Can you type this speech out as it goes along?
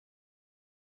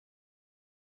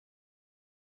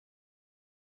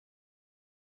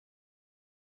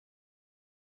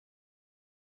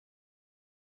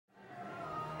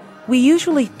We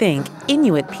usually think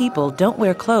Inuit people don't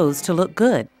wear clothes to look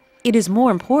good. It is more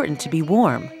important to be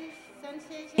warm.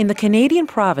 In the Canadian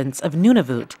province of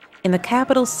Nunavut, in the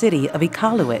capital city of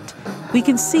Iqaluit, we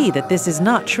can see that this is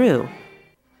not true.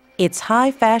 It's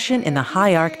high fashion in the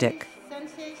high Arctic.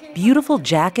 Beautiful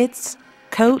jackets,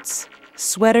 coats,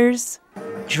 sweaters,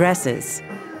 dresses,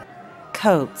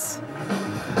 coats.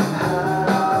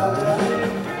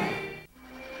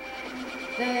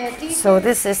 So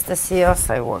this is the seals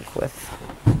I work with.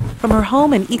 From her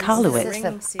home in Iqaluit,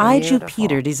 Iju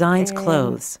Peter designs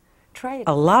clothes.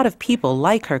 A lot of people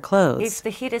like her clothes. If the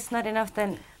heat is not enough,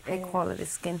 then they call it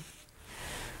skin.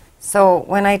 So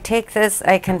when I take this,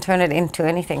 I can turn it into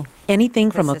anything.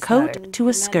 Anything from a coat to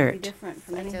a skirt.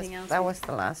 That was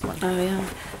the last one. Oh, yeah.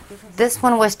 This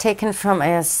one was taken from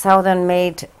a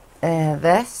southern-made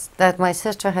vest that my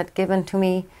sister had given to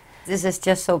me. This is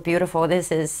just so beautiful.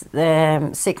 This is the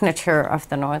signature of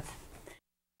the North.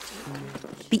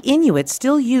 The Inuit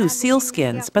still use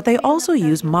sealskins, but they also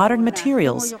use modern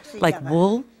materials like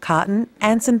wool, cotton,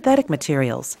 and synthetic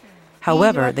materials.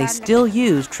 However, they still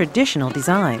use traditional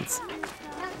designs.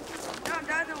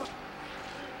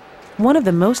 One of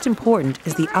the most important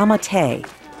is the amate,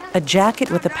 a jacket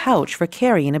with a pouch for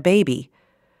carrying a baby.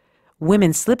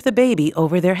 Women slip the baby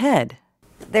over their head.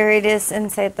 There it is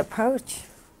inside the pouch.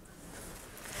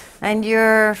 And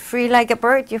you're free like a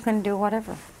bird, you can do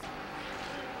whatever.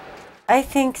 I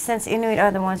think since Inuit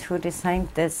are the ones who designed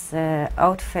this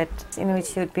outfit, Inuit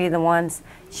should be the ones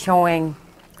showing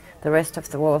the rest of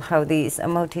the world how these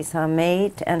amotis are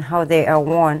made and how they are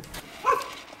worn.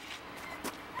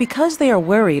 Because they are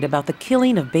worried about the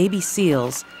killing of baby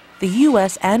seals, the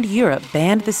U.S. and Europe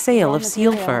banned the sale of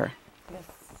seal fur.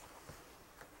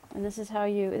 And this is how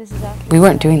you, this is We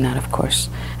weren't doing that, of course.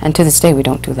 And to this day, we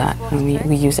don't do that.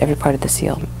 We use every part of the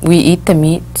seal. We eat the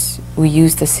meat, we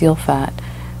use the seal fat,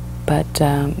 but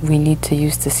we need to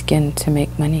use the skin to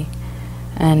make money.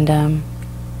 And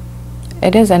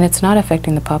it is, and it's not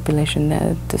affecting the population.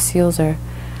 The seals are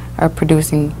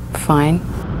producing fine.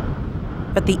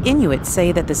 But the Inuit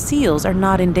say that the seals are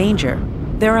not in danger.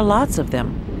 There are lots of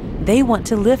them. They want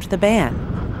to lift the ban.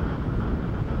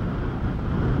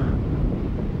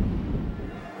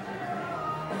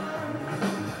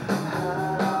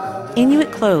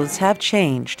 Inuit clothes have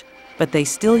changed, but they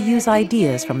still use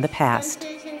ideas from the past.